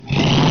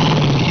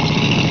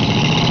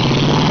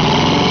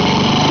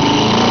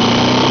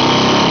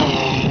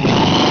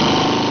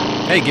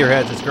Hey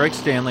Gearheads, it's Greg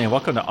Stanley and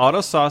welcome to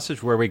Auto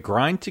Sausage, where we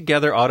grind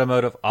together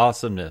automotive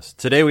awesomeness.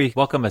 Today we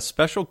welcome a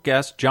special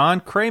guest, John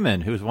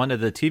Kraman, who's one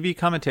of the TV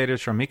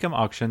commentators from Mecum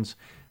Auctions.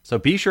 So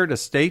be sure to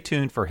stay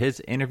tuned for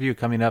his interview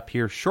coming up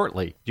here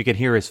shortly. You can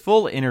hear his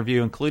full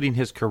interview, including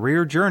his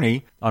career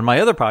journey, on my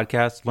other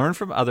podcast, Learn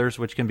from Others,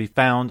 which can be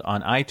found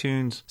on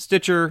iTunes,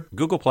 Stitcher,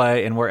 Google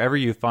Play, and wherever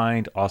you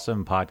find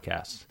awesome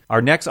podcasts.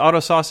 Our next Auto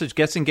Sausage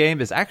guessing game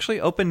is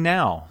actually open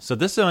now. So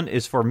this one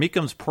is for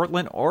Mecum's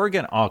Portland,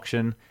 Oregon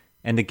auction,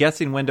 and the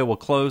guessing window will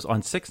close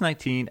on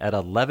 6/19 at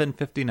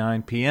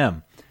 11:59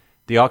 p.m.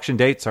 The auction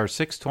dates are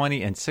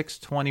 6/20 and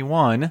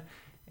 6/21.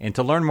 And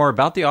to learn more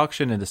about the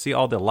auction and to see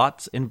all the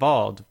lots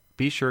involved,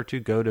 be sure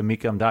to go to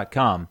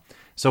mecum.com.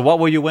 So what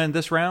will you win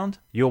this round?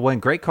 You'll win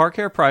great car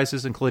care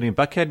prizes, including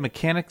Buckhead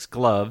Mechanics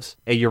gloves,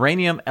 a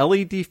uranium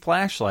LED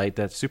flashlight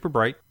that's super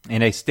bright,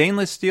 and a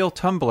stainless steel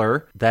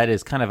tumbler that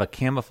is kind of a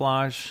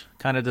camouflage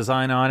kind of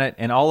design on it.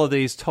 And all of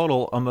these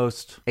total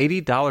almost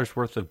 $80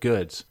 worth of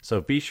goods.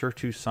 So be sure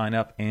to sign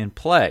up and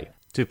play.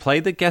 To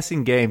play the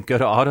guessing game, go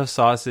to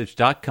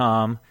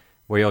autosausage.com,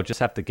 where you'll just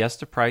have to guess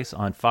the price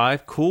on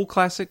 5 cool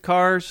classic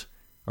cars,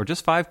 or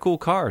just 5 cool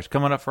cars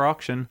coming up for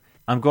auction.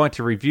 I'm going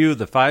to review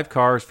the 5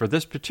 cars for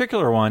this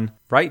particular one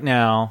right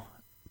now,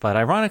 but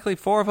ironically,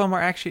 4 of them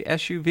are actually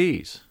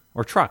SUVs,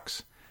 or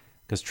trucks,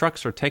 because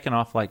trucks are taking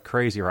off like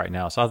crazy right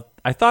now. So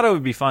I thought it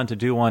would be fun to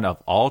do one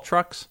of all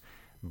trucks,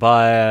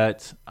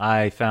 but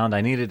I found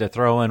I needed to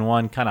throw in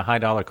one kind of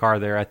high-dollar car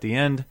there at the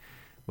end,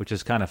 which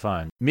is kind of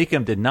fun.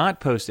 Mecum did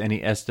not post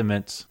any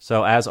estimates,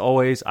 so as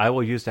always, I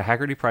will use the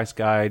Hagerty price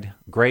guide,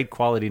 grade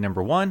quality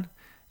number 1,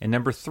 and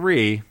number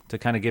 3 to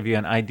kind of give you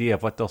an idea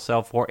of what they'll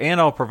sell for,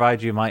 and I'll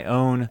provide you my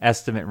own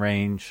estimate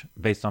range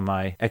based on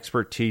my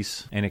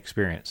expertise and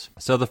experience.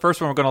 So the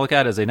first one we're going to look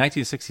at is a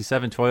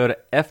 1967 Toyota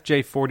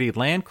FJ40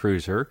 Land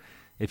Cruiser.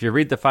 If you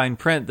read the fine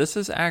print, this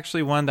is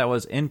actually one that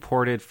was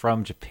imported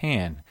from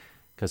Japan,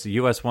 because the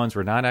U.S. ones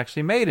were not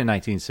actually made in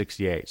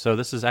 1968. So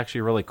this is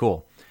actually really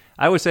cool.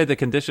 I would say the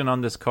condition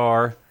on this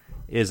car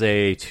is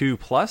a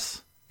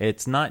 2+.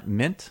 It's not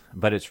mint,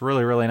 but it's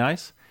really, really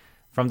nice.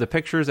 From the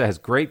pictures, it has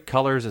great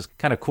colors. It's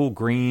kind of cool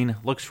green,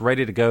 looks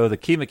ready to go. The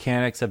key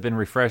mechanics have been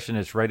refreshed and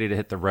it's ready to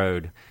hit the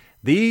road.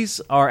 These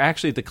are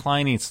actually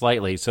declining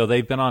slightly, so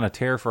they've been on a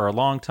tear for a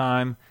long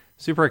time.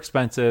 Super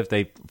expensive.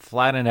 They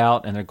flattened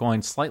out and they're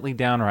going slightly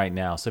down right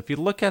now. So if you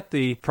look at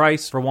the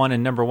price for one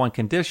in number 1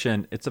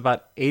 condition, it's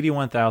about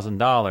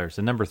 $81,000.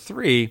 And number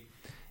 3,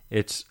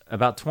 it's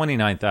about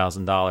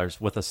 $29,000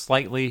 with a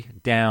slightly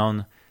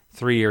down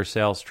 3-year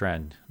sales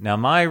trend. Now,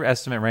 my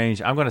estimate range,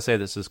 I'm going to say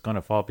this is going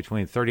to fall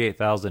between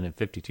 $38,000 and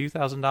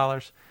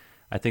 $52,000.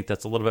 I think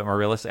that's a little bit more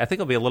realistic. I think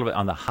it'll be a little bit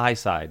on the high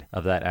side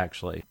of that,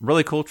 actually.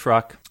 Really cool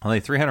truck. Only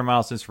 300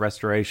 miles since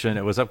restoration.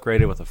 It was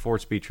upgraded with a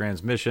 4-speed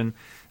transmission.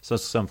 So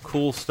some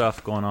cool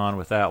stuff going on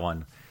with that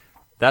one.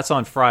 That's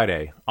on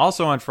Friday.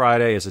 Also on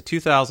Friday is a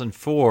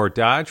 2004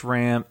 Dodge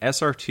Ram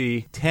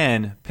SRT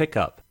 10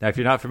 pickup. Now, if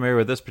you're not familiar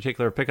with this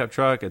particular pickup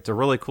truck, it's a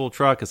really cool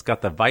truck. It's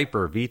got the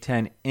Viper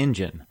V10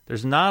 engine.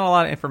 There's not a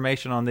lot of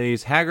information on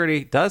these.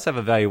 Hagerty does have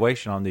a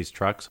valuation on these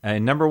trucks.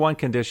 In number 1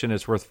 condition,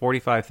 it's worth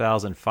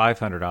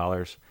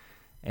 $45,500.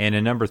 And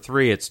in number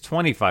 3, it's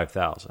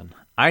 $25,000.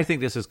 I think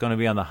this is going to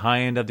be on the high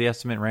end of the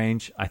estimate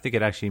range. I think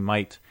it actually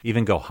might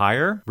even go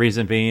higher.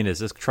 Reason being is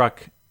this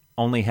truck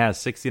only has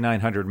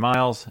 6,900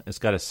 miles. It's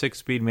got a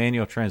 6-speed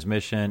manual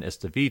transmission. It's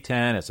the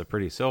V10. It's a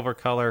pretty silver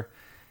color.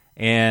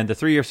 And the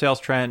 3-year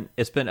sales trend,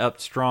 it's been up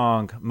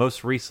strong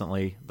most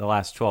recently the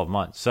last 12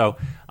 months. So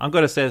I'm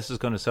going to say this is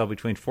going to sell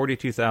between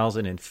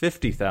 $42,000 and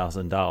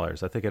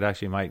 $50,000. I think it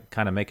actually might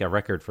kind of make a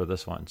record for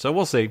this one. So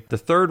we'll see. The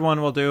third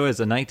one we'll do is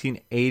a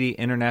 1980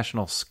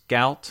 International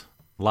Scout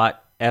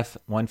Lot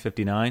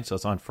F159. So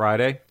it's on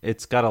Friday.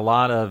 It's got a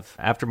lot of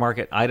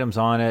aftermarket items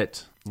on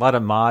it, a lot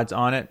of mods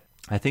on it.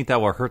 I think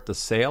that will hurt the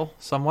sale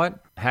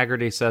somewhat.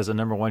 Hagerty says the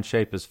number 1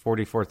 shape is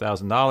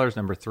 $44,000.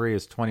 Number 3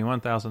 is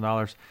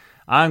 $21,000.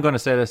 I'm going to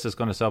say this is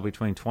going to sell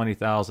between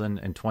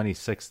 $20,000 and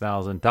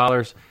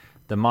 $26,000.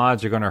 The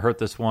mods are going to hurt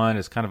this one.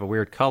 It's kind of a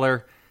weird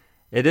color.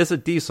 It is a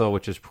diesel,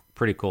 which is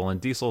pretty cool,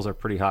 and diesels are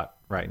pretty hot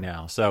right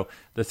now. So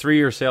the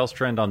 3-year sales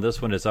trend on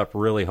this one is up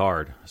really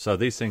hard. So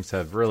these things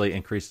have really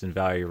increased in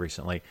value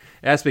recently.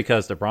 That's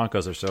because the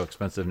Broncos are so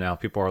expensive now.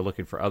 People are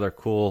looking for other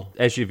cool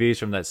SUVs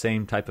from that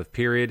same type of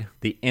period.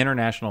 The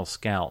International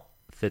Scout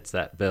fits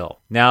that bill.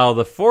 Now,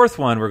 the fourth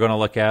one we're going to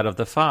look at of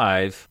the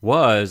 5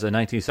 was a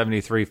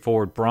 1973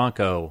 Ford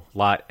Bronco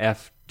Lot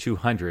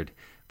F200.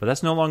 But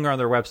that's no longer on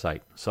their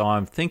website. So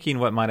I'm thinking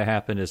what might have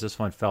happened is this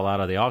one fell out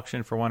of the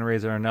auction for one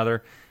reason or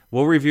another.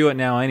 We'll review it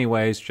now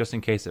anyways, just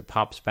in case it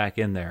pops back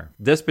in there.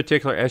 This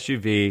particular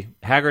SUV,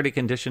 Hagerty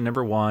condition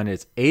number 1,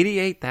 is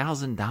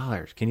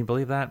 $88,000. Can you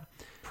believe that?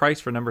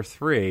 Price for number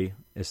 3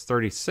 is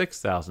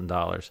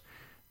 $36,000.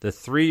 The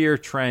 3-year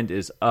trend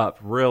is up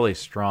really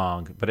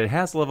strong, but it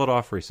has leveled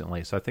off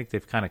recently, so I think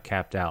they've kind of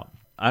capped out.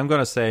 I'm going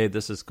to say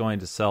this is going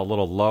to sell a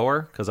little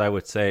lower because I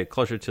would say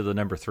closer to the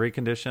number 3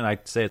 condition.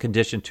 I'd say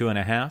condition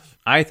 2.5.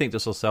 I think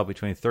this will sell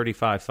between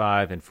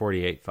 $35,500 and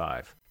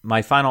 $48,500.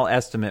 My final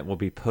estimate will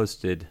be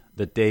posted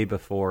the day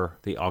before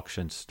the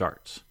auction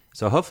starts.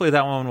 So hopefully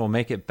that one will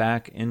make it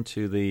back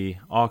into the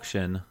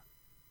auction,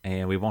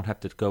 and we won't have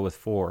to go with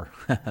 4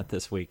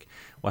 this week.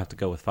 We'll have to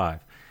go with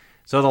 5.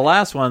 So the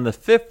last one, the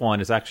 5th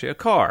one, is actually a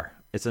car.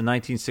 It's a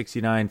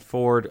 1969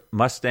 Ford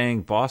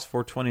Mustang Boss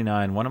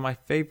 429, one of my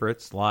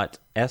favorites, lot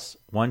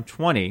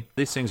S120.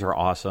 These things are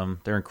awesome.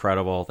 They're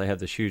incredible. They have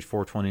this huge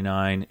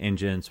 429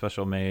 engine,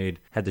 special made.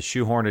 Had the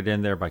shoehorned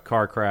in there by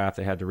Carcraft.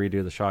 They had to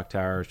redo the shock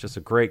towers. Just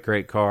a great,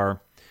 great car.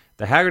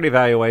 The Hagerty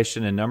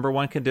valuation in number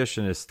 1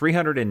 condition is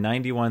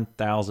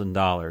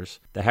 $391,000.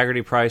 The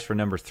Hagerty price for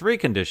number 3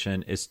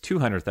 condition is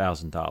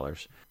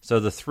 $200,000. So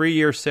the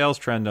 3-year sales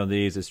trend on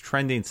these is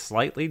trending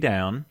slightly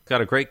down. It's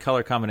got a great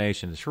color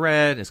combination. It's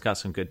red. It's got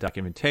some good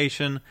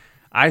documentation.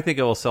 I think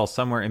it will sell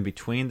somewhere in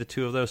between the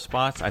two of those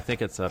spots. I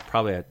think it's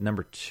probably a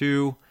number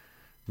 2,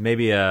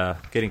 maybe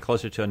getting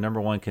closer to a number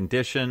 1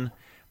 condition.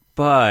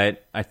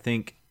 But I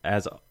think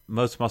as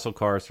most muscle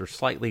cars are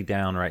slightly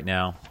down right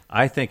now,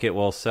 I think it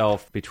will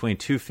sell between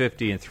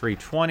 $250 and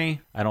 $320.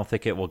 I don't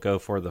think it will go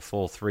for the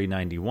full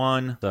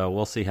 $391. So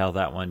we'll see how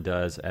that one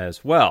does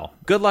as well.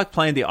 Good luck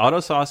playing the Auto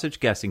Sausage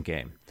guessing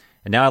game.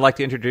 And now I'd like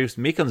to introduce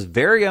Mecum's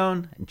very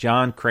own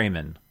John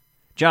Kraman.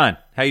 John,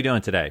 how you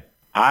doing today?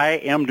 I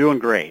am doing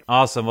great.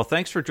 Awesome. Well,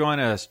 thanks for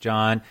joining us,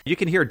 John. You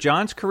can hear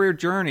John's career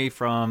journey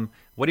from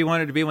what he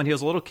wanted to be when he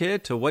was a little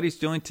kid to what he's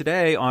doing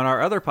today on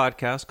our other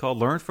podcast called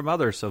Learn from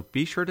Others. So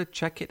be sure to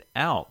check it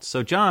out.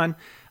 So, John,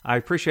 I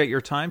appreciate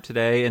your time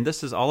today, and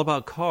this is all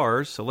about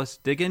cars. So let's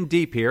dig in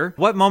deep here.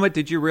 What moment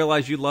did you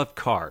realize you loved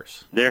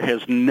cars? There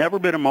has never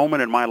been a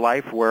moment in my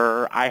life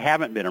where I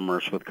haven't been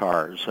immersed with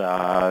cars.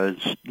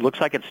 It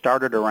looks like it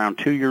started around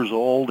 2 years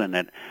old, and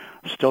it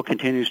still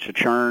continues to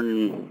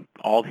churn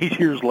all these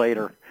years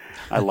later.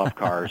 I love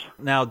cars.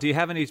 Now, do you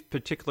have any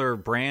particular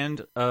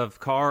brand of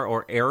car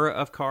or era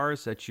of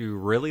cars that you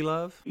really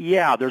love?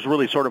 Yeah, there's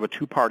really sort of a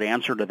two-part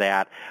answer to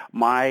that.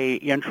 My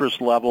interest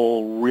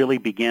level really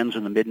begins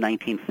in the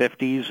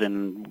mid-1950s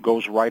and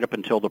goes right up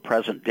until the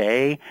present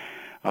day.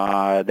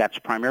 That's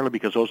primarily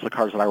because those are the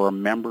cars that I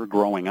remember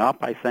growing up,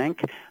 I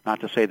think. Not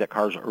to say that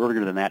cars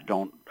earlier than that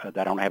that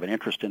I don't have an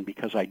interest in,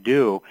 because I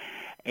do.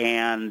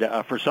 And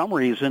for some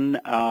reason,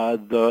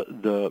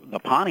 the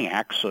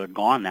Pontiacs,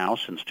 gone now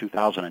since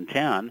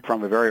 2010,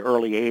 from a very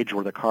early age,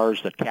 were the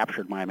cars that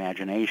captured my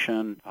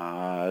imagination.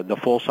 The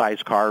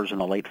full-size cars in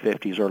the late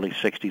 50s, early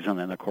 60s, and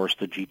then, of course,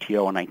 the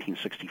GTO in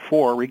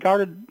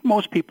 1964,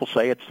 most people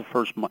say it's the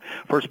first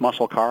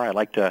muscle car. I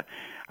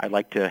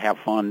like to have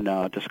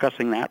fun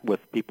discussing that with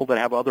people that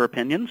have other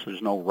opinions.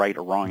 There's no right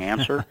or wrong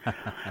answer.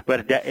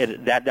 But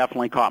that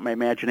definitely caught my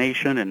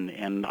imagination,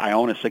 and I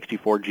own a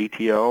 64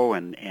 GTO,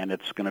 and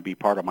it's going to be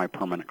part of my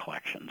permanent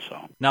collection. So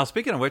now,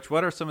 speaking of which,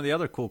 what are some of the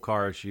other cool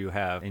cars you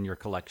have in your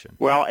collection?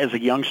 Well, as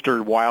a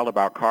youngster wild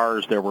about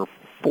cars, there were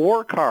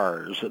 4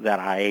 cars that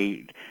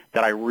I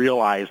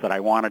realized that I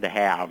wanted to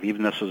have.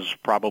 Even this is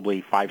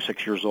probably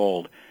 5-6 years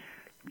old.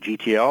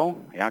 GTO,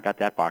 yeah, I got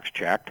that box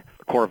checked.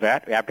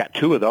 Corvette, yeah, I've got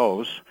 2 of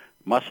those.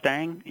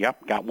 Mustang,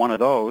 yep, got 1 of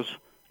those.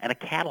 And a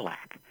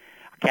Cadillac.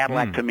 A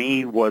Cadillac to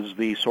me was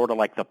the sort of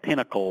like the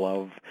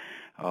pinnacle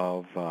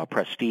of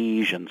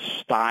prestige and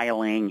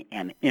styling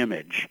and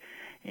image.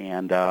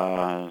 And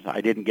I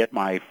didn't get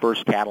my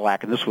first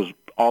Cadillac, and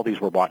all these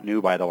were bought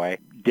new, by the way.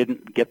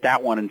 Didn't get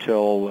that one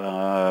until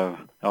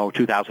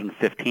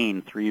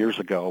 2015, 3 years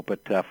ago.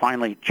 But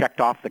finally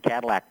checked off the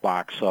Cadillac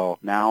box. So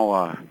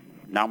now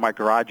my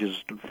garage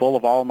is full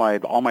of all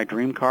my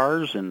dream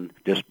cars, and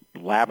just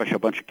lavish a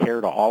bunch of care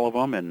to all of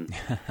them, and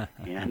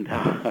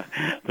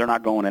they're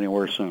not going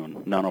anywhere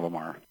soon. None of them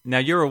are. Now,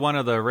 you're one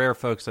of the rare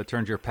folks that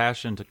turned your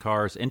passion to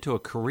cars into a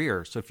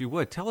career. So if you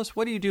would, tell us,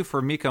 what do you do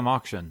for Mecum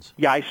Auctions?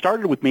 Yeah, I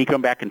started with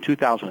Mecum back in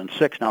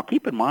 2006. Now,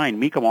 keep in mind,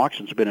 Mecum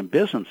Auctions has been in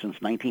business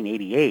since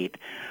 1988,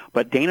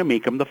 but Dana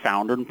Mecum, the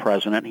founder and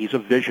president, he's a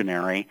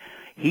visionary.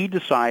 He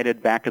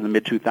decided back in the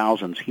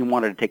mid-2000s he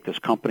wanted to take this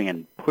company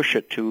and push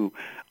it to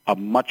a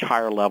much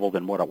higher level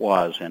than what it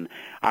was, and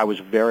I was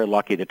very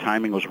lucky. The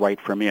timing was right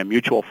for me. A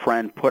mutual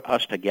friend put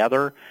us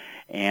together,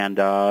 and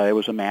it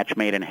was a match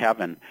made in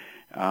heaven.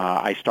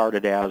 I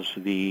started as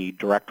the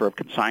director of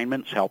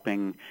consignments,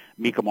 helping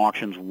Mecum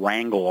Auctions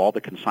wrangle all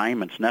the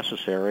consignments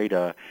necessary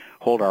to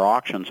hold our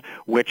auctions,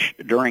 which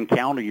during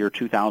calendar year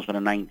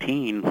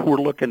 2019, we're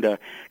looking to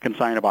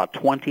consign about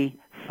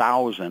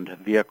 20,000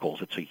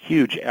 vehicles. It's a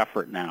huge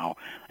effort now.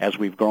 As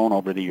we've grown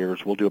over the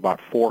years, we'll do about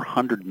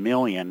 $400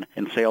 million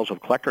in sales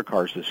of collector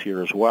cars this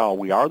year as well.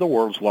 We are the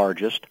world's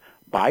largest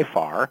by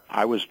far.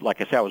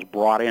 Like I said, I was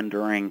brought in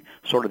during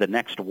sort of the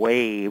next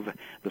wave,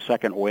 the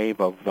second wave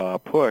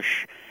of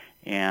push,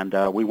 and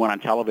we went on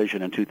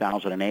television in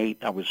 2008.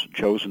 I was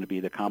chosen to be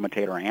the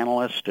commentator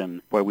analyst,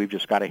 and boy, we've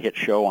just got a hit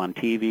show on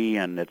TV,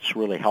 and it's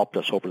really helped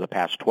us over the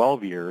past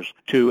 12 years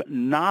to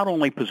not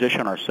only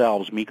position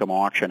ourselves, Mecum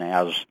Auction,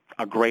 as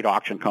a great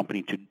auction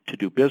company to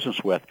do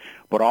business with,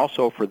 but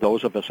also for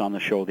those of us on the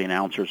show, the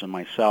announcers and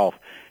myself,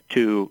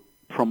 to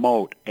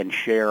promote and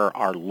share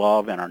our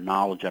love and our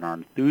knowledge and our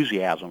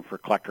enthusiasm for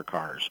collector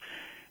cars,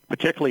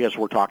 particularly as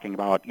we're talking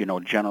about,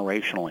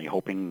 generationally,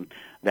 hoping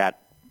that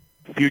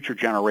future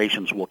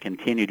generations will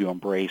continue to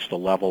embrace the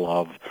level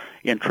of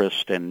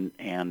interest and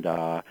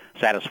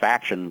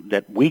satisfaction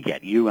that we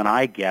get, you and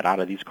I get out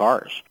of these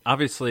cars.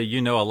 Obviously,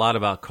 you know a lot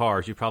about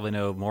cars. You probably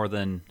know more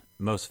than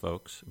most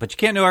folks, but you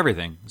can't know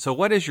everything. So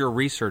what is your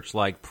research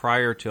like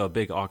prior to a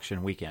big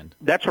auction weekend?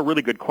 That's a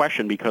really good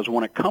question, because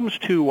when it comes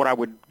to what I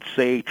would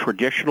say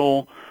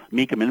traditional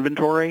Mecum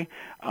inventory,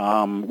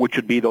 which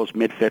would be those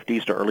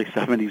mid-50s to early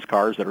 70s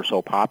cars that are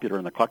so popular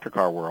in the collector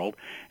car world,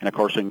 and of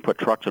course you can put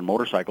trucks and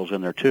motorcycles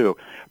in there too,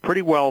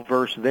 pretty well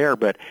versed there.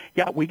 But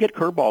yeah, we get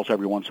curveballs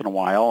every once in a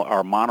while.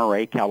 Our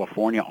Monterey,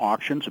 California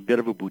auction's a bit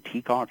of a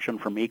boutique auction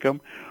for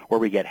Mecum, where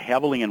we get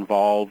heavily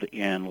involved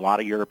in a lot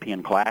of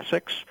European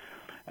classics,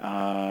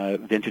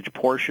 vintage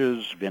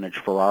Porsches, vintage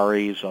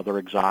Ferraris, other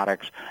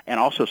exotics, and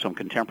also some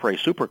contemporary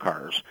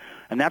supercars.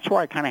 And that's where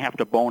I kind of have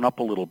to bone up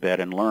a little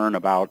bit and learn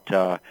about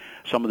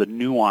some of the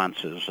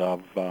nuances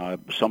of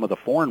some of the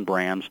foreign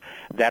brands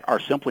that are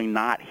simply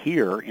not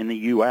here in the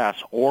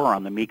U.S. or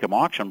on the Mecum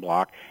auction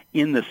block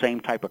in the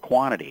same type of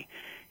quantity.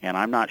 And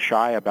I'm not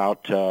shy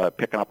about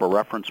picking up a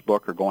reference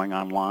book or going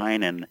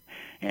online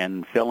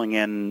and filling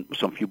in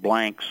some few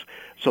blanks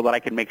so that I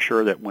can make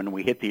sure that when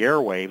we hit the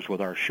airwaves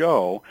with our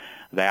show,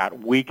 that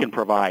we can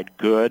provide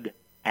good,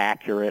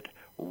 accurate,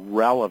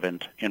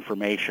 relevant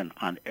information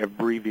on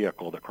every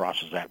vehicle that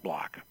crosses that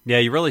block. Yeah,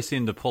 you really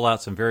seem to pull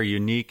out some very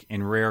unique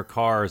and rare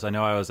cars. I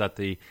know I was at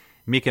the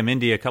Mecum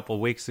Indy a couple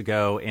of weeks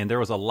ago, and there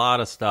was a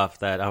lot of stuff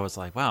that I was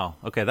like, wow,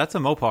 okay, that's a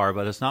Mopar,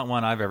 but it's not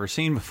one I've ever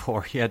seen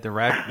before. You had the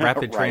rapid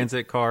Right.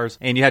 transit cars,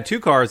 and you had two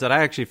cars that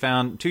I actually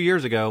found 2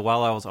 years ago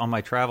while I was on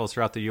my travels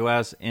throughout the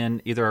U.S.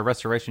 in either a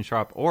restoration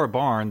shop or a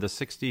barn, the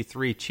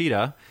 63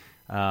 Cheetah.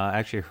 I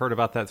actually heard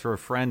about that through a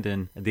friend,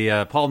 and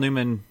the Paul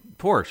Newman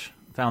Porsche.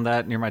 Found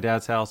that near my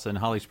dad's house in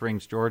Holly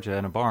Springs, Georgia,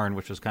 in a barn,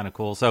 which was kind of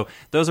cool. So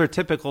those are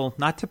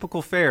not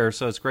typical fares,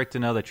 so it's great to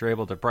know that you're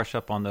able to brush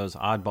up on those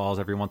oddballs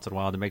every once in a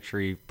while to make sure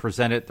you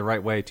present it the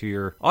right way to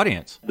your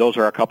audience. Those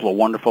are a couple of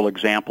wonderful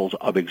examples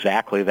of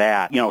exactly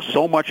that. You know,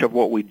 so much of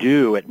what we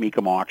do at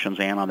Mecum Auctions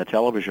and on the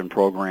television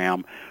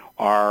program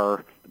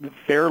are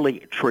fairly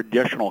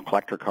traditional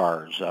collector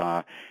cars.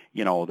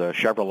 You know, the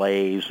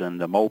Chevrolets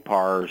and the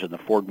Mopars and the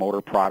Ford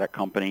Motor Product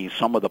Companies,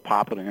 some of the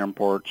popular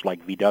imports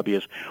like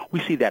VWs. We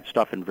see that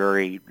stuff in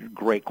very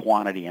great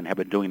quantity and have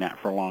been doing that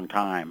for a long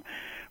time.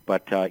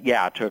 But,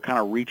 yeah, to kind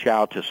of reach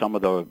out to some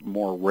of the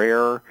more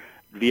rare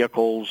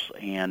vehicles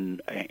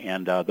and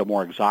the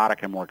more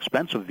exotic and more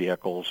expensive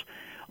vehicles,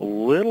 a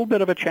little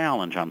bit of a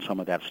challenge on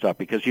some of that stuff,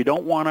 because you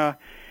don't want to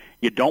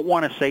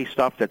say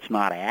stuff that's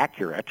not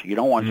accurate. You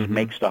don't want to just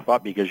make stuff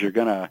up because you're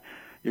going to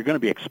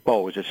be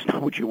exposed. It's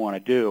not what you want to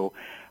do.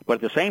 But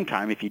at the same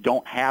time, if you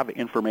don't have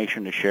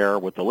information to share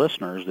with the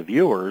listeners, the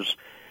viewers,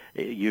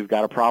 you've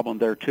got a problem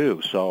there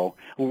too. So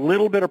a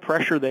little bit of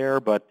pressure there,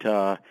 but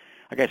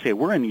like I say,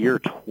 we're in year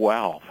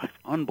 12. It's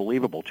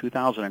unbelievable.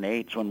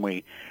 2008 is when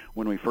we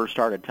first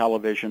started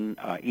television.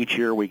 Each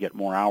year we get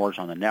more hours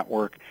on the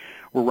network.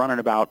 We're running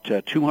about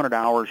 200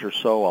 hours or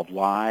so of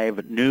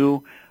live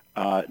new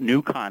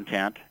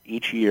content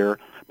each year.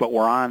 But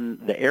we're on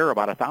the air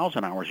about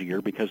 1,000 hours a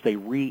year because they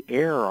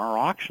re-air our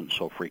auctions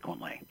so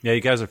frequently. Yeah,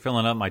 you guys are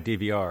filling up my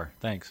DVR.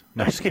 Thanks.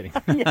 No, just kidding.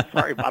 Yeah,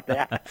 sorry about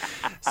that.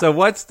 So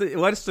what's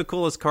the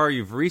coolest car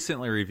you've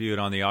recently reviewed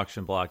on the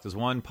auction block? Does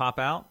one pop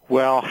out?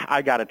 Well,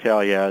 I got to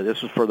tell you,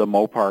 this is for the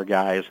Mopar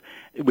guys.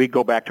 We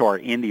go back to our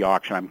Indy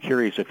auction. I'm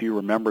curious if you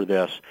remember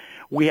this.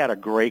 We had a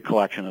great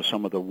collection of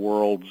some of the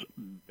world's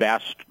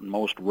best,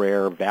 most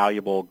rare,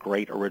 valuable,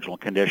 great original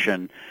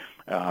condition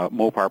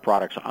Mopar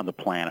products on the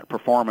planet,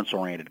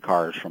 performance-oriented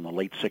cars from the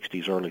late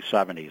 60s, early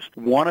 70s.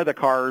 One of the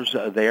cars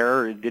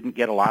there didn't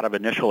get a lot of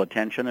initial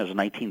attention as a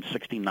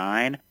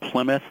 1969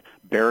 Plymouth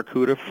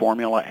Barracuda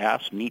Formula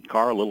S, neat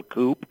car, a little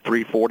coupe,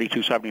 340,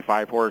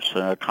 275 horse,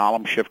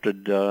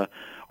 column-shifted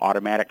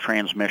automatic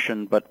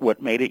transmission. But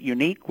what made it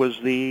unique was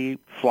the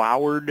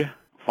flowered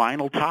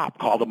final top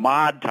called a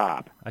mod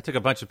top. I took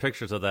a bunch of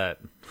pictures of that.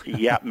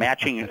 Yeah,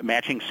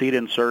 matching seat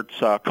inserts.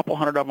 A couple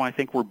hundred of them, I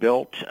think, were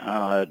built.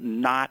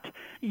 Not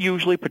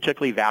usually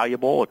particularly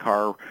valuable. A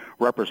car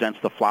represents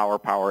the flower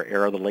power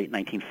era of the late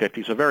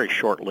 1950s, a very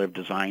short-lived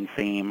design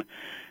theme.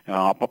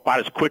 But about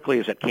as quickly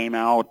as it came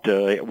out,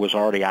 it was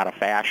already out of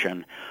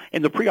fashion.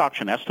 And the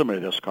pre-auction estimate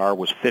of this car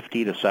was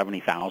 $50,000 to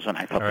 $70,000.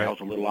 I thought that was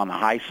a little on the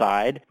high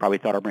side. Probably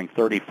thought I'd bring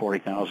 $30,000,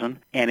 $40,000.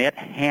 And it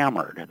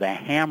hammered the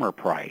hammer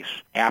price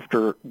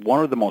after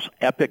one of the most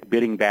epic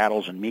bidding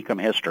battles in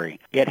Mecum history.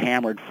 It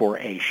hammered for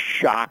a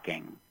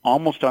shocking,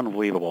 almost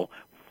unbelievable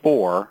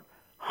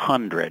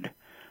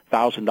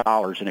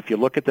 $400,000. And if you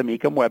look at the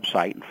Mecum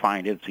website and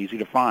find it, it's easy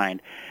to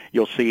find,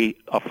 you'll see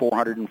a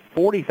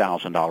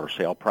 $440,000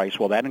 sale price.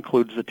 Well, that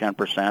includes the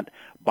 10%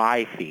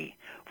 buy fee.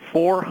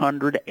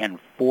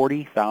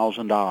 $440,000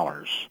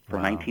 for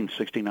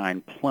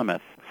 1969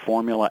 Plymouth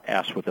Formula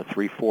S with a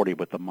 340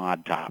 with the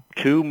mod top.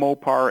 Two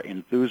Mopar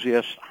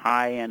enthusiasts,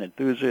 high-end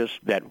enthusiasts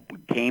that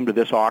came to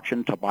this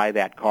auction to buy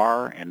that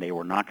car, and they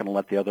were not going to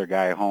let the other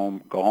guy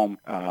go home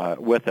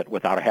with it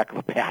without a heck of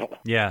a battle.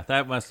 Yeah,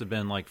 that must have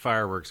been like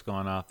fireworks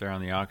going off there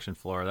on the auction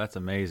floor. That's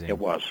amazing. It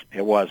was.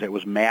 It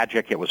was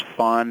magic. It was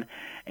fun,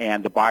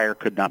 and the buyer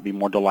could not be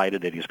more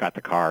delighted that he's got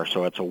the car.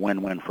 So it's a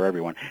win-win for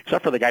everyone,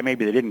 except for the guy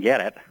maybe that didn't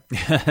get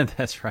it.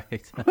 That's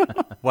right.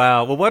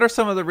 Wow. Well, what are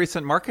some of the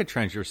recent market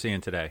trends you're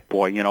seeing today?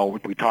 Boy, you know,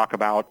 we talk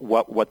about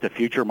what the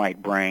future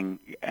might bring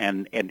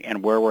and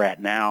where we're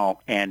at now,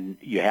 and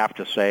you have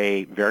to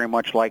say, very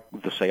much like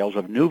the sales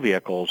of new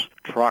vehicles,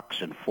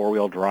 trucks and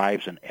four-wheel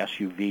drives and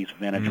SUVs,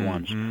 vintage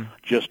ones,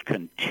 just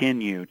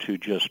continue to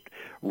just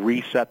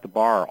reset the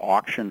bar,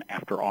 auction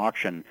after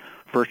auction.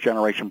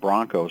 First-generation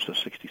Broncos, the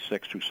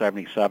 66 through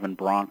 77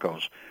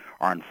 Broncos,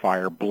 are on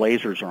fire.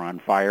 Blazers are on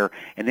fire.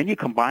 And then you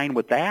combine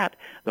with that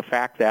the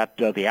fact that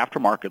the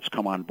aftermarket's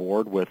come on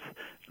board with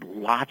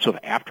lots of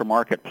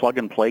aftermarket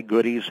plug-and-play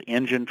goodies,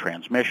 engine,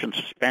 transmission,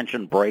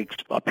 suspension, brakes,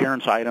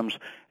 appearance items.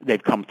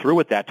 They've come through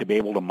with that to be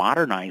able to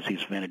modernize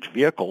these vintage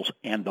vehicles,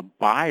 and the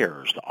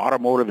buyers, the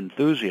automotive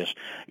enthusiasts,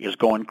 is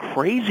going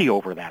crazy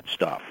over that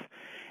stuff.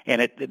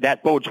 And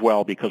that bodes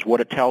well, because what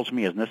it tells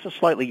me is, and this is a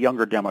slightly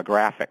younger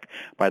demographic,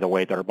 by the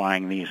way, that are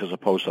buying these as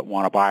opposed to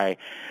want to buy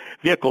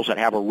vehicles that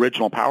have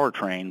original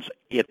powertrains,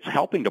 it's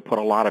helping to put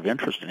a lot of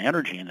interest and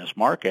energy in this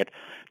market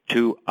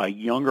to a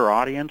younger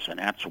audience, and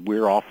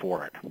we're all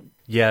for it.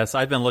 Yes,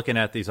 I've been looking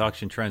at these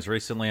auction trends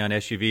recently on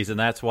SUVs, and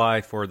that's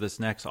why for this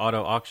next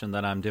auto auction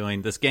that I'm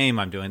doing, this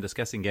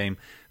guessing game,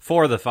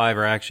 4 of the 5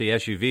 are actually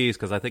SUVs,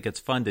 because I think it's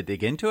fun to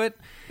dig into it.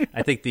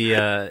 I think the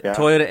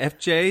Toyota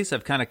FJs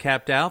have kind of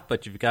capped out,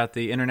 but you've got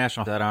the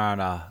International that are on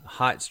a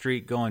hot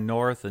streak going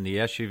north, and the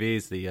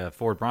SUVs, the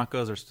Ford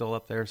Broncos, are still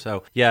up there.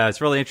 So, yeah,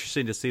 it's really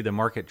interesting to see the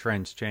market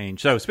trends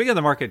change. So, speaking of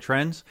the market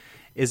trends,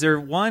 is there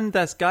one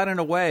that's gotten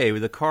away,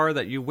 with a car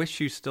that you wish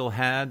you still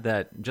had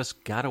that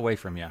just got away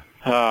from you?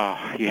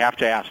 You have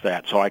to ask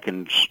that so I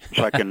can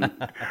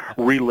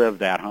relive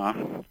that, huh?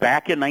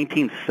 Back in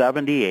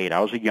 1978, I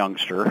was a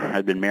youngster.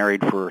 I'd been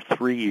married for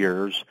 3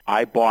 years.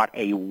 I bought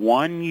a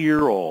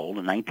 1-year-old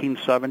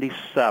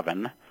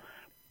 1977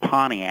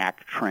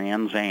 Pontiac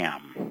Trans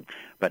Am.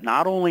 But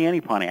not only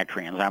any Pontiac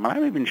Trans Am, I'm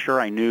not even sure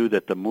I knew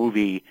that the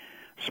movie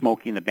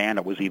Smokey and the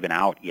Bandit was even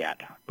out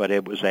yet. But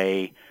it was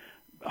a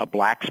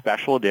black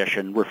special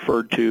edition,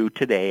 referred to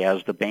today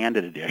as the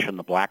Bandit edition,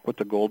 the black with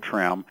the gold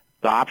trim.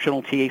 The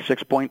optional TA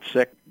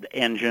 6.6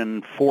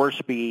 engine,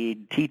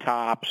 4-speed,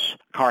 T-tops.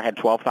 Car had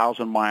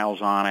 12,000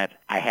 miles on it.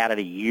 I had it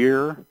a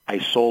year. I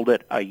sold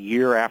it a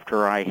year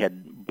after I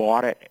had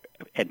bought it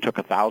and took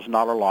a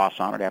 $1,000 loss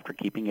on it after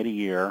keeping it a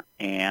year.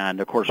 And,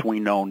 of course, we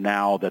know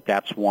now that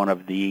that's one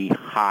of the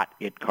hot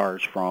it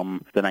cars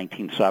from the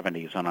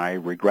 1970s, and I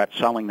regret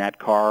selling that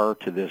car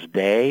to this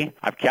day.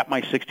 I've kept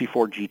my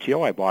 64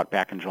 GTO I bought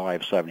back in July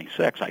of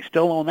 76. I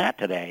still own that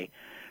today,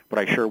 but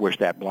I sure wish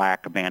that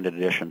black Bandit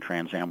Edition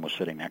Trans Am was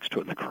sitting next to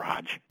it in the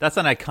garage. That's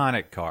an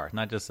iconic car,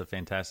 not just a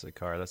fantastic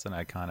car. That's an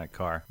iconic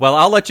car. Well,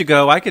 I'll let you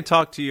go. I could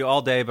talk to you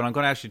all day, but I'm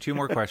going to ask you 2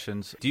 more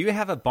questions. Do you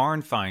have a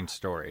barn find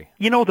story?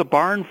 You know, the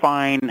barn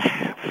find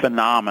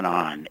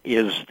phenomenon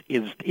is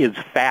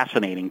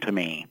fascinating to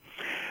me,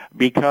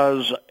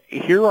 because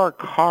here are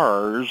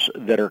cars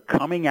that are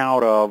coming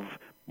out of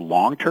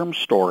long-term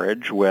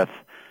storage with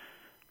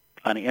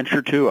an inch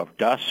or 2 of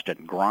dust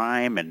and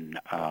grime and,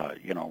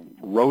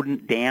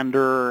 rodent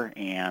dander.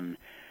 And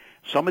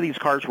some of these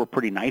cars were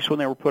pretty nice when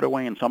they were put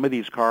away, and some of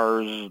these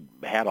cars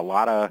had a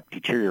lot of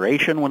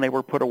deterioration when they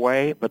were put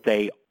away, but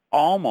they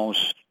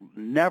almost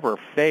never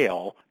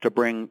fail to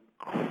bring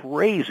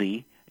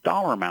crazy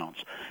dollar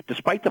amounts,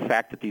 despite the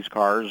fact that these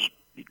cars,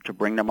 to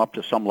bring them up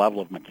to some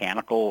level of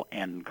mechanical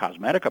and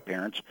cosmetic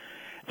appearance,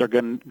 they're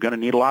going to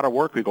need a lot of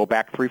work. We go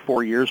back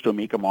 3-4 years to a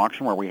Mecum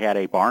auction where we had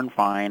a barn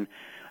find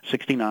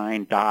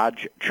 69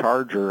 Dodge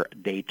Charger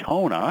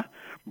Daytona,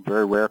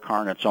 very rare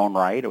car in its own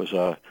right. It was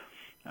a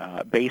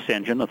base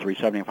engine, the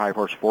 375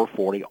 horse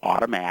 440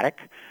 automatic,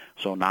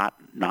 so not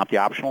the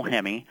optional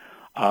Hemi.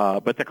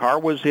 But the car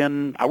was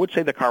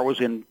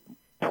in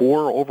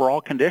poor overall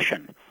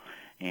condition.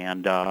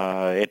 And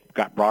it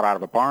got brought out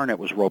of a barn. It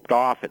was roped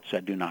off. It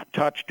said, do not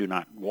touch, do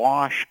not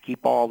wash,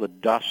 keep all the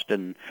dust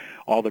and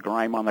all the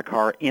grime on the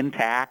car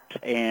intact.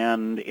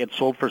 And it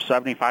sold for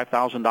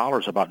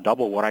 $75,000, about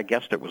double what I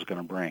guessed it was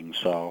going to bring.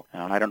 So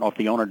I don't know if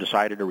the owner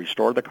decided to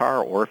restore the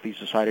car or if he's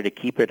decided to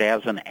keep it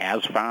as an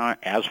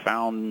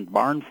as-found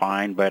barn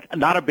find. But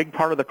not a big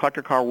part of the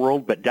collector car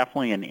world, but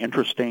definitely an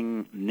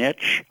interesting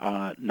niche.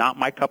 Not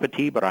my cup of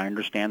tea, but I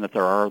understand that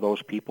there are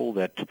those people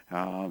that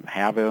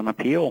have an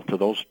appeal to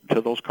those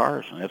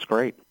cars, and it's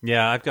great.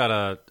 Yeah, I've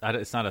got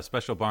it's not a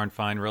special barn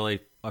find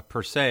really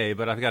per se,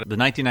 but I've got the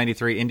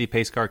 1993 Indy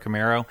Pace Car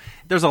Camaro.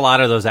 There's a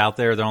lot of those out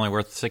there. They're only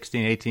worth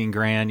 16, 18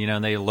 grand,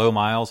 and they low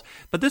miles.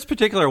 But this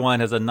particular one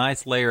has a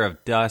nice layer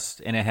of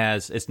dust, and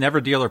it's never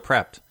dealer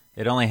prepped.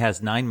 It only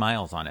has 9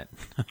 miles on it.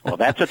 Well,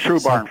 that's a true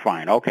barn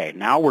find. Okay,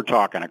 now we're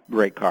talking a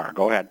great car.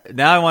 Go ahead.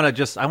 Now I want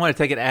to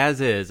take it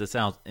as is. It's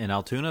out in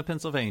Altoona,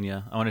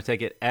 Pennsylvania. I want to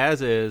take it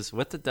as is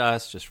with the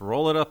dust. Just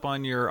roll it up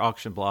on your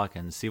auction block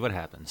and see what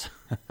happens.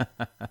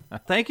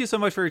 Thank you so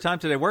much for your time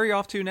today. Where are you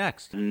off to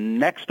next?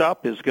 Next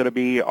up is going to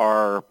be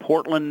our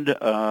Portland,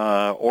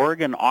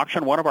 Oregon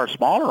auction, one of our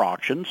smaller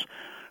auctions.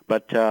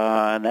 But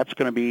that's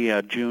going to be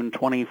June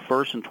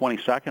 21st and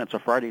 22nd. It's a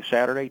Friday,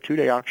 Saturday,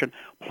 2-day auction.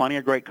 Plenty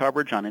of great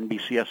coverage on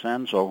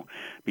NBCSN, so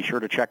be sure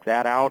to check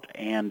that out.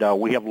 And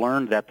we have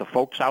learned that the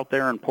folks out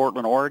there in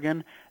Portland,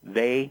 Oregon,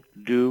 they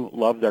do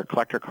love their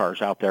collector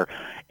cars out there.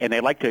 And they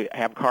like to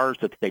have cars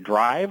that they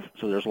drive,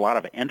 so there's a lot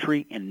of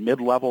entry and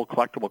mid-level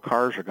collectible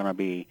cars are going to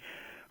be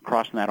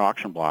crossing that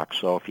auction block.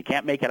 So if you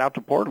can't make it out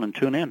to Portland,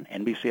 tune in,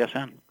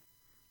 NBCSN.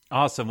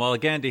 Awesome. Well,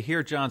 again, to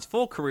hear John's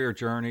full career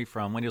journey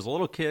from when he was a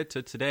little kid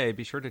to today,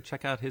 be sure to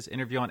check out his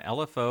interview on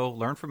LFO,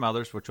 Learn from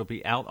Others, which will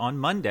be out on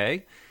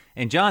Monday.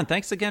 And John,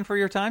 thanks again for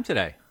your time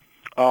today.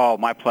 Oh,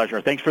 my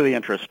pleasure. Thanks for the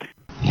interest.